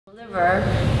deliver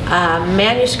a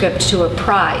manuscript to a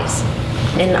prize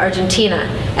in Argentina,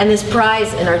 and this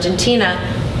prize in Argentina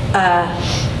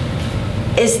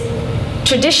is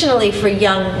traditionally for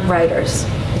young writers.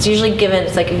 It's usually given,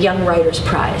 it's like a young writer's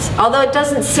prize. Although it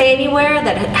doesn't say anywhere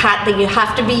that you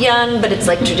have to be young, but it's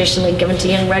like traditionally given to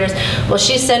young writers. Well,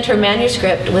 she sent her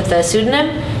manuscript with a pseudonym,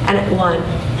 and it won.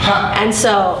 And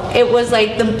so it was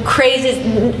like the craziest,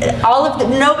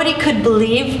 nobody could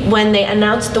believe when they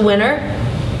announced the winner,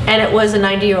 and it was a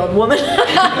 90-year-old woman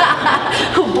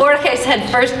who Borges had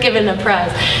first given a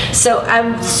prize. So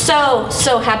I'm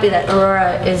so happy that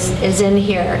Aurora is in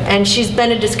here, and she's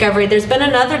been a discovery. There's been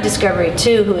another discovery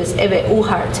too, who is Eve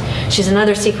Uhart. She's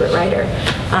another secret writer.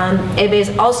 Eve is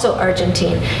also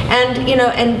Argentine, and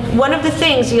and one of the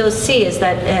things you'll see is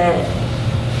that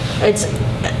it's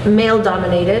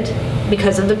male-dominated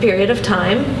because of the period of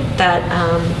time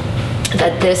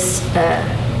that this.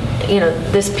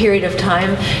 This period of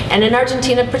time, and in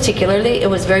Argentina particularly, it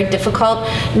was very difficult,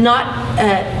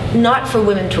 not for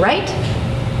women to write,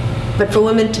 but for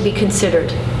women to be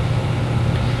considered.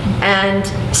 And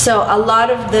so a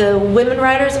lot of the women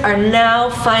writers are now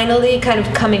finally kind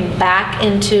of coming back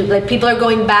into, like, people are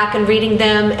going back and reading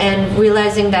them and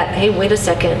realizing that, hey, wait a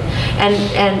second,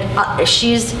 and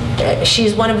she's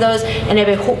one of those, and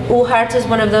Eve Uhart is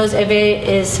one of those.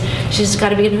 She's got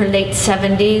to be in her late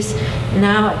 70s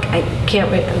now. I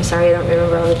can't. I'm sorry, I don't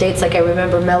remember all the dates like I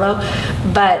remember Mello,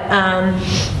 but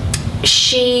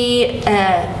she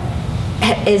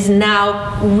is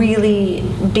now really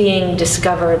being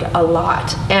discovered a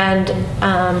lot, and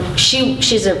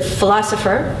she's a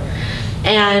philosopher,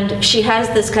 and she has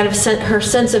this kind of her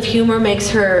sense of humor makes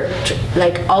her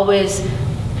like always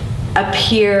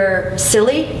appear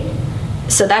silly,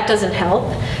 so that doesn't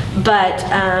help. But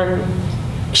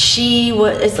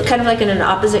it's kind of like in an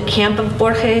opposite camp of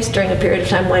Borges during a period of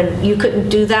time when you couldn't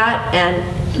do that, and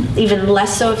even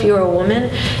less so if you were a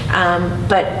woman.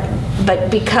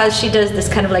 But because she does this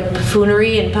kind of like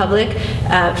buffoonery in public,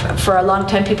 for a long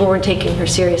time people weren't taking her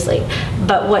seriously.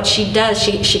 But what she does,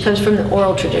 she comes from the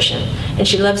oral tradition, and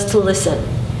she loves to listen.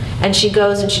 And she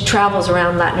goes and she travels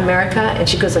around Latin America, and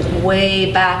she goes like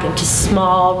way back into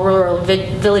small rural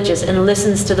villages and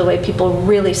listens to the way people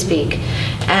really speak.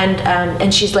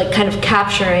 And she's like kind of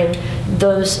capturing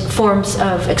those forms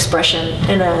of expression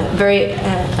in a very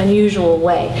unusual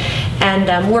way. And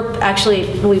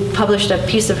we published a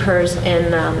piece of hers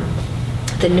in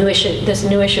this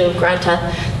new issue of Granta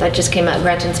that just came out,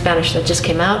 Granta in Spanish that just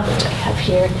came out, which I have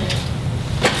here.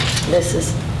 This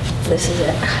is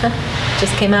it.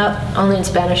 Just came out, only in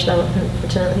Spanish though,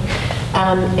 unfortunately.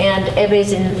 And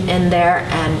Eve's in there,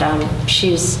 and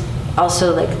she's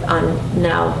also like on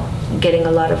now getting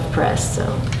a lot of press. So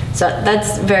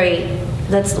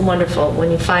that's wonderful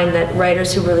when you find that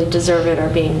writers who really deserve it are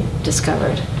being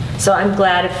discovered. So I'm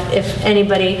glad if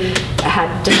anybody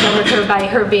had discovered her by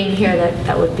her being here,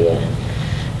 that would be a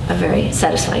very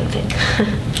satisfying thing.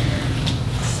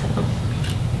 So,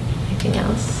 anything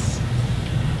else?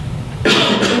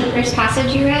 In the first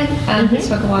passage you read, he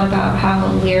spoke a lot about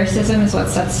how lyricism is what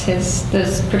sets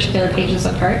those particular pages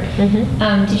apart.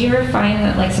 Did you ever find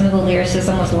that like some of the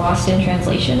lyricism was lost in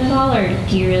translation at all, or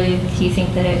do you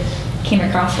think that it came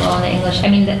across well in the English? I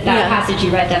mean, that passage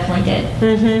you read definitely did.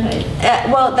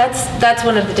 Well, that's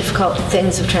one of the difficult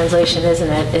things of translation, isn't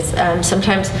it? It's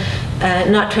sometimes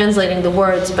not translating the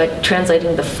words, but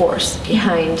translating the force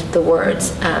behind the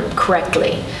words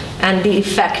correctly, and the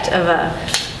effect of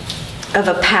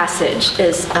a passage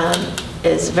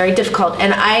is very difficult.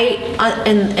 And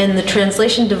in the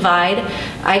translation divide,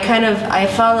 I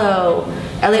follow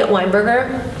Elliot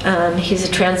Weinberger. He's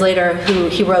a translator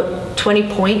he wrote 20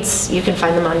 points. You can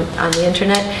find them on the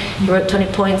internet. He wrote 20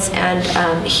 points, and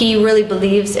he really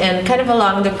believes in kind of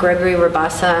along the Gregory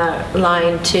Rabassa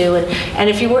line too. And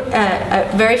if you were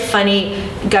a very funny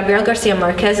Gabriel Garcia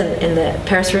Marquez in the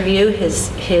Paris Review,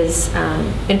 his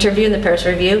interview in the Paris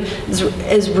Review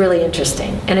is really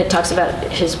interesting, and it talks about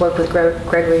his work with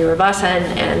Gregory Rabassa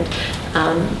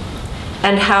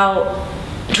and how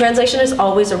translation is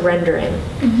always a rendering.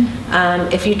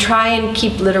 If you try and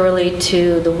keep literally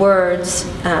to the words,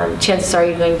 chances are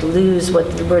you're going to lose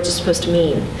what the words are supposed to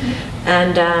mean.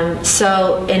 And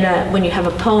so when you have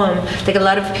a poem, like a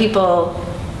lot of people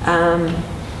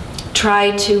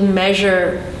try to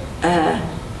measure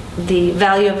the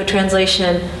value of a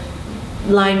translation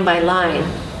line by line,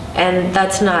 and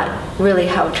that's not really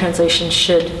how a translation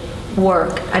should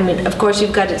work. I mean, of course,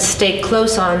 you've got to stay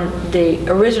close on the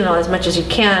original as much as you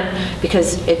can,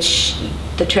 because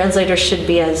the translator should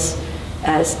be as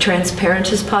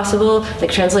transparent as possible. The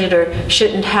translator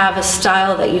shouldn't have a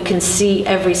style that you can see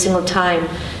every single time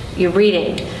you're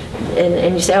reading,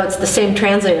 and you say, oh, it's the same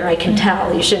translator, I can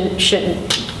tell. You shouldn't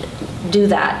do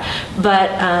that. But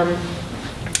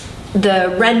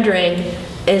the rendering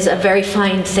is a very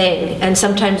fine thing, and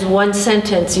sometimes one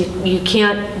sentence, you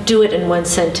can't do it in one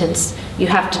sentence. You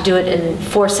have to do it in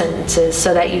 4 sentences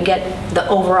so that you get the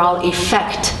overall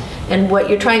effect. And what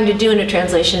you're trying to do in a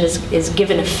translation is give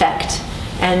an effect,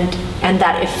 and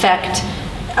that effect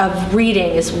of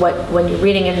reading is what, when you're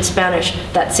reading it in Spanish,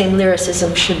 that same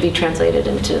lyricism should be translated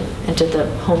into the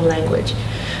home language.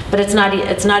 But it's not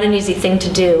an easy thing to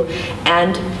do,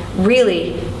 and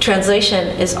really, translation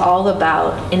is all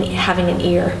about having an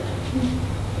ear.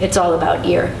 It's all about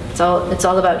ear. It's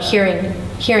all about hearing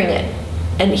it,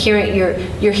 and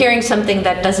you're hearing something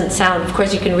that doesn't sound. Of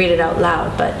course, you can read it out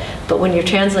loud, but when you're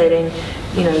translating,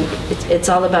 it's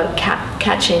all about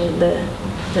catching the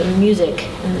music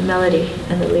and the melody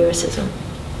and the lyricism.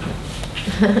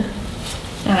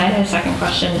 I had a second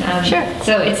question. Sure.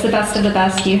 So it's the best of the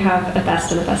best. Do you have a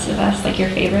best of the best of the best, like your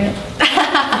favorite?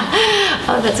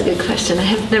 Oh, that's a good question. I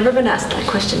have never been asked that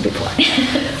question before.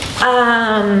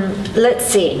 Let's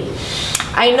see.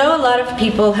 I know a lot of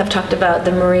people have talked about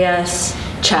the Marias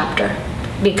chapter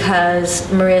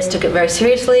because Marias took it very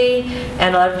seriously,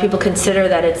 and a lot of people consider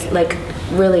that it's like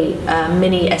really a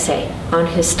mini essay on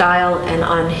his style and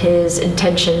on his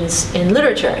intentions in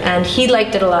literature. And he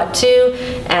liked it a lot too,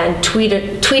 and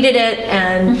tweeted it,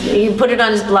 and he put it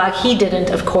on his blog. He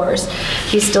didn't, of course.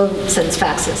 He still sends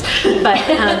faxes, but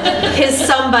his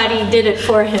somebody did it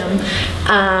for him.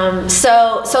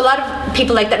 So a lot of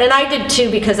people like that, and I did too,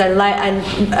 because I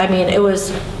mean, it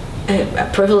was a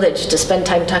privilege to spend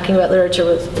time talking about literature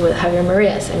with Javier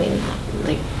Marias. I mean,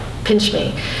 like, pinch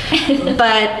me.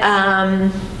 But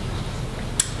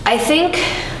I think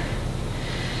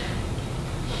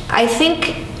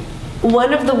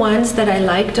one of the ones that I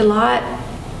liked a lot,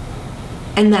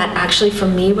 and that actually for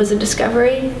me was a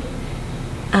discovery,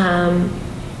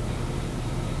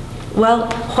 well,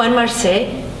 Juan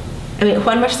Marcé. I mean,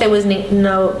 Juan Marcé was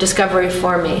no discovery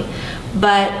for me,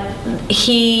 but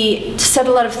he said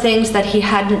a lot of things that he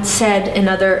hadn't said in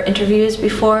other interviews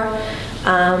before.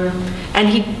 And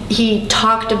he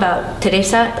talked about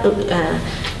Teresa.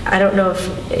 I don't know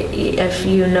if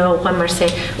you know Juan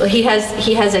Marcé. Well, he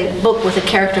has a book with a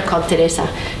character called Teresa,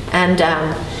 and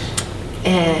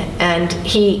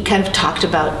he kind of talked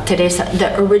about Teresa,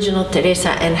 the original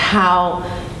Teresa, and how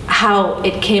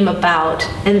it came about.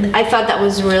 And I thought that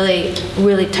was really,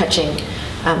 really touching.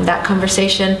 That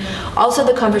conversation. Also,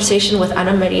 the conversation with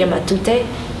Ana Maria Matute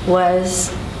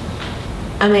was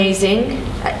amazing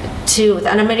too, with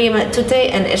Ana Maria Matute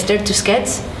and Esther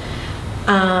Tusquets,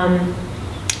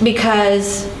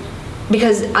 because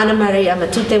Ana Maria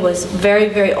Matute was very,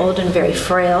 very old and very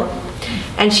frail,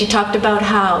 and she talked about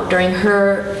how during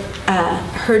her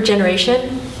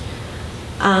generation,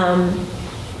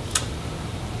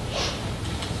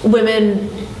 women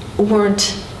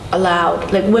weren't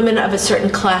allowed, like women of a certain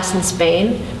class in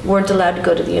Spain weren't allowed to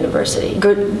go to the university.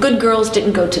 Good girls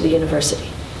didn't go to the university.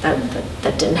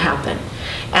 That didn't happen.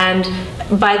 And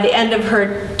by the end of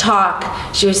her talk,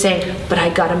 she was saying, but I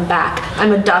got him back.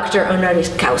 I'm a doctor honoris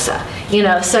causa.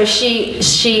 So she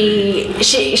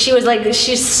was like,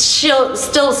 she's still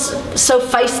so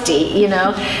feisty,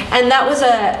 and that was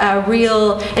a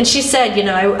real, and she said,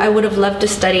 I would have loved to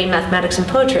study mathematics and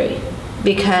poetry,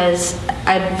 because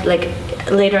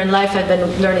later in life I've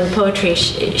been learning poetry.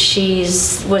 She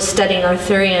was studying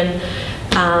Arthurian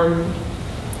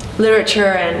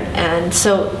literature, and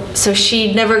so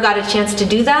she never got a chance to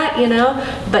do that,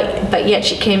 but yet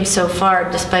she came so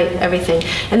far despite everything.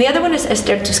 And the other one is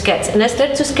Esther Tusquets, and Esther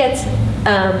Tusquets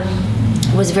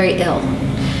was very ill.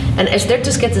 And Esther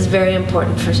Tusquets is very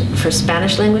important for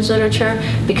Spanish language literature,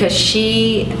 because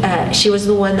she was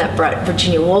the one that brought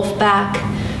Virginia Woolf back,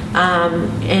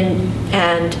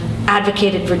 and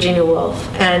advocated Virginia Woolf,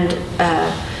 and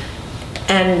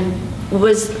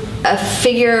was a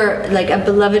figure, like a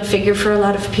beloved figure for a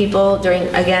lot of people during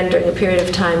a period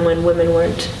of time when women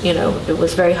weren't, it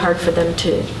was very hard for them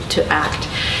to act.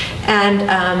 And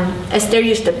Esther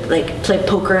used to play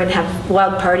poker and have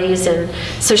wild parties, and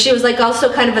so she was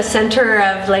also kind of a center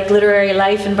of literary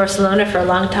life in Barcelona for a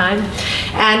long time.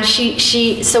 And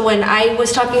so when I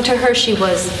was talking to her, she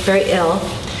was very ill,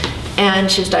 and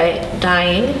she was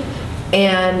dying,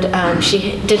 and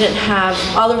she didn't have,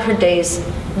 all of her days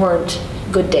weren't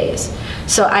good days.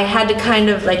 So I had to kind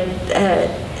of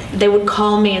they would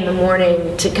call me in the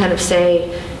morning to kind of say,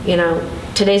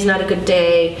 today's not a good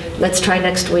day, let's try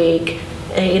next week,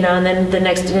 and then the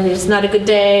next day, it's not a good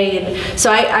day. And so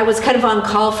I was kind of on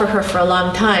call for her for a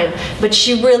long time, but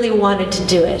she really wanted to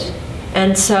do it.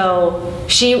 And so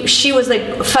she was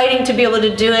like fighting to be able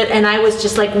to do it, and I was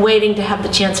just like waiting to have the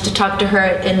chance to talk to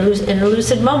her in a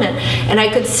lucid moment. And I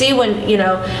could see when, you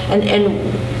know, and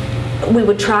we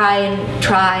would try,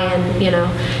 and you know.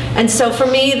 And so for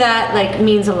me, that like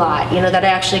means a lot, you know, that I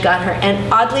actually got her.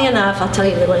 And oddly enough, I'll tell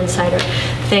you a little insider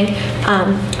thing.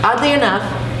 Oddly enough,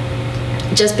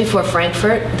 just before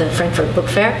Frankfurt, the Frankfurt Book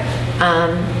Fair,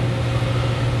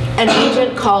 an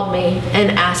agent called me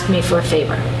and asked me for a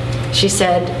favor. She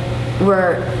said,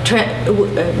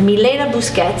 Milena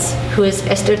Busquets, who is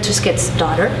Esther Tusquets'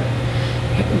 daughter,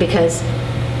 because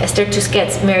Esther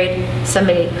Tusquets married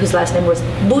somebody whose last name was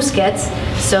Busquets,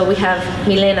 so we have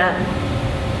Milena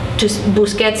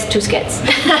Busquets Tusquets.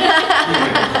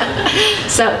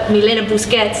 So Milena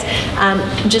Busquets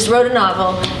just wrote a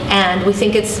novel, and we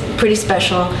think it's pretty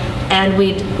special, and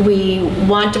we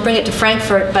want to bring it to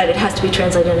Frankfurt, but it has to be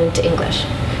translated into English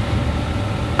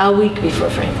a week before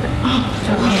Frankfurt.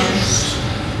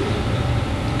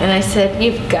 And I said,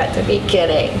 you've got to be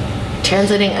kidding.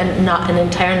 Translating an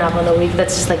entire novel in a week,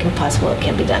 that's just like impossible. It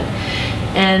can't be done.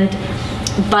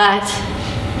 But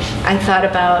I thought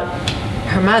about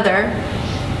her mother,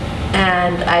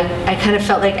 and I kind of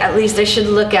felt like at least I should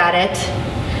look at it.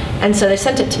 And so they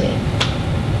sent it to me.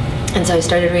 And so I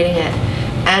started reading it.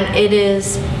 And it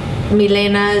is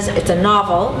Milena's, it's a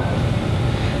novel,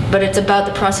 but it's about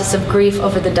the process of grief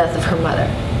over the death of her mother.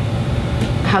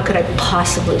 How could I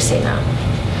possibly say no?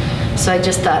 So I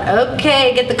just thought,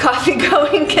 okay, get the coffee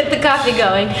going, get the coffee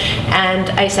going. And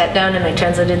I sat down and I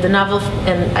translated the novel,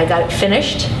 and I got it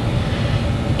finished.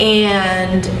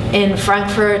 And in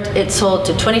Frankfurt, it sold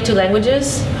to 22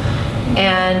 languages,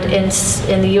 and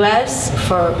in the US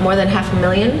for more than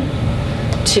 500,000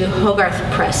 to Hogarth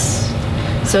Press.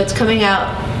 So it's coming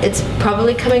out, it's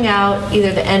probably coming out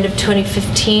either the end of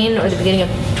 2015 or the beginning of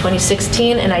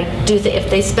 2016, and I do think if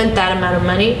they spent that amount of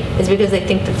money, it's because they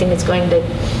think the thing is going to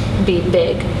be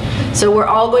big. So we're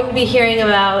all going to be hearing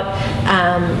about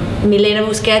Milena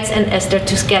Busquets and Esther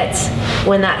Tusquets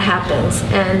when that happens,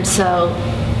 and so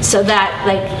that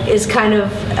like is kind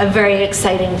of a very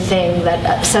exciting thing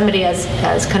that somebody as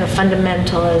kind of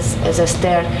fundamental as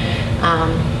Esther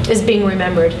is being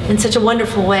remembered in such a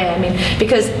wonderful way. I mean,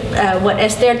 because what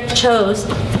Esther chose,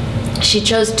 she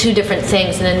chose two different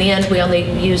things, and in the end we only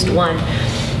used one.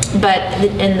 But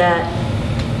in the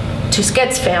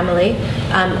Tusquets family,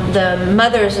 the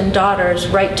mothers and daughters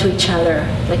write to each other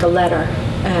like a letter.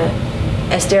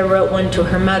 Esther wrote one to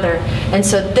her mother, and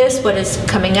so this, what is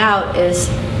coming out, is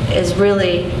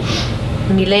really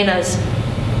Milena's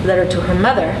letter to her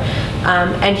mother.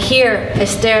 And here,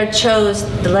 Esther chose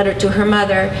the letter to her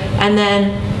mother, and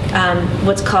then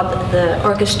what's called the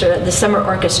orchestra, the summer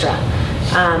orchestra.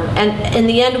 And in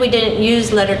the end, we didn't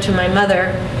use letter to my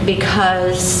mother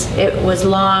because it was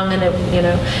long, and it, you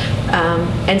know,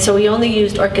 and so we only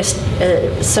used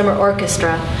summer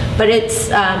orchestra. But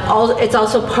it's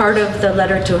also part of the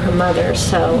letter to her mother.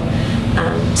 So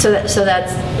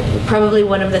that's probably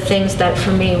one of the things that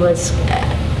for me was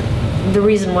the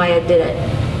reason why I did it,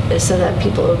 is so that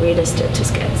people will read Esther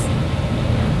Tusquets.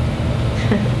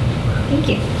 Thank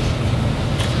you.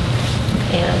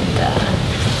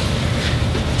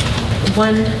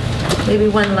 And maybe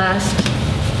one last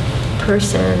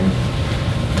person.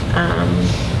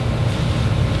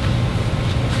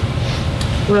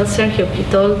 Well, Sergio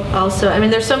Pitol also. I mean,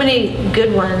 there's so many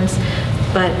good ones,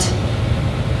 but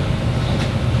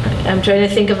I'm trying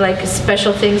to think of like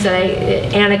special things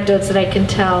anecdotes that I can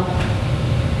tell.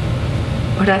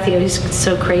 Horacio is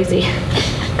so crazy.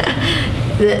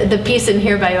 The piece in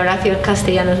here by Horacio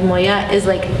Castellanos Moya is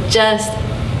like just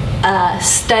a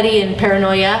study in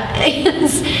paranoia.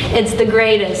 It's the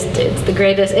greatest. It's the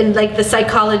greatest, and like the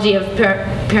psychology of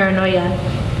paranoia.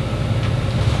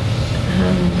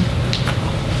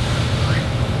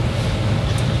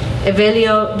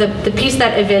 Evelio, the piece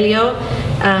that Evelio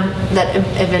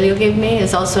gave me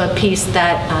is also a piece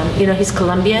that, you know, he's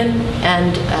Colombian,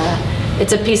 and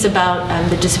it's a piece about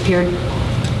the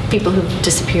people who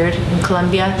disappeared in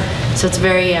Colombia. So it's a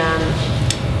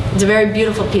very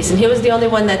beautiful piece. And he was the only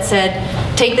one that said,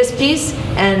 take this piece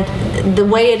and the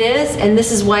way it is, and this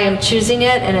is why I'm choosing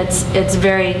it, and it's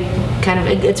very kind of,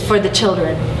 it's for the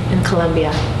children in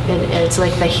Colombia. And it's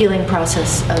like the healing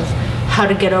process of how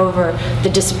to get over the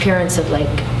disappearance of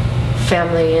like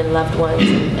family and loved ones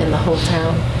in the whole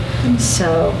town.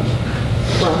 So,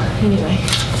 well, anyway,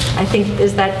 I think,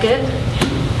 is that good?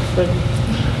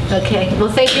 Okay, well,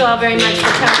 thank you all very much for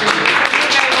coming.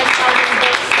 Thank you very much, Malvern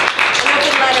Books. An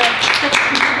open letter.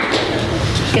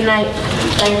 Good night.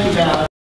 Thank you, Val.